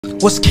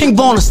Was King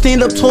Von a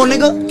stand-up tour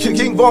nigga?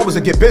 King Von was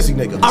a get busy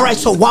nigga. Alright,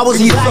 so why was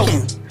he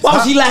lacking? Why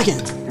was he lacking?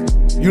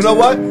 You know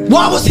what?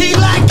 Why was he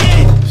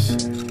lacking?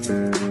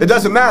 It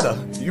doesn't matter.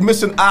 You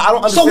missing, I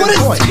don't understand.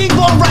 So what is King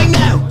Von right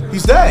now?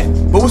 He's dead.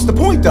 But what's the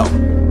point though?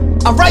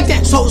 Alright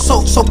then, so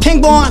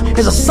King Von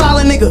is a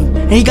solid nigga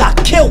and he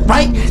got killed,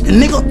 right? The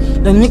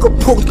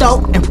nigga poked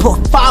out and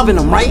put 5 in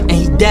him, right? And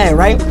he dead,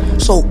 right?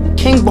 So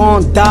King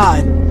Von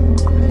died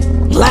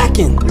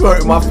lacking. You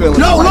hurt my feelings.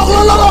 No.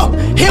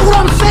 Hear what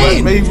I'm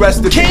saying? May he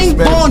rest in King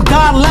peace, Von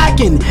died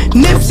lacking.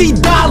 Nipsey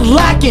died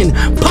lacking.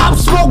 Pop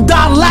Smoke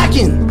died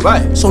lacking.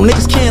 Right. So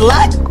niggas can't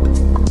lack?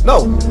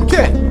 No, you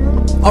can't.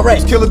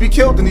 Alright. Kill or be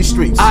killed in these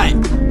streets. Alright.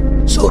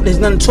 So there's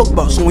nothing to talk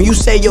about. So when you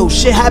say, yo,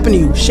 shit happened to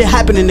you, shit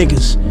happened to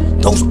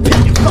niggas, don't spit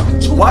your fucking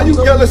truth. Why you,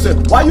 yo,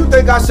 listen, why you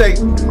think I say,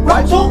 What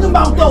I'm talking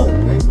about though?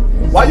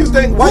 Why you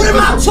think, What am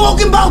I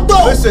talking about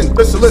though? Listen.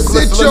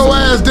 Sit your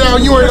ass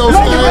down, you ain't on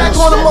Get back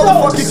stage. on the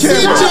motherfucking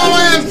Sit camera. your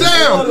ass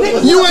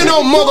down, you ain't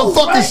on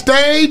motherfucking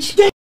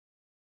stage.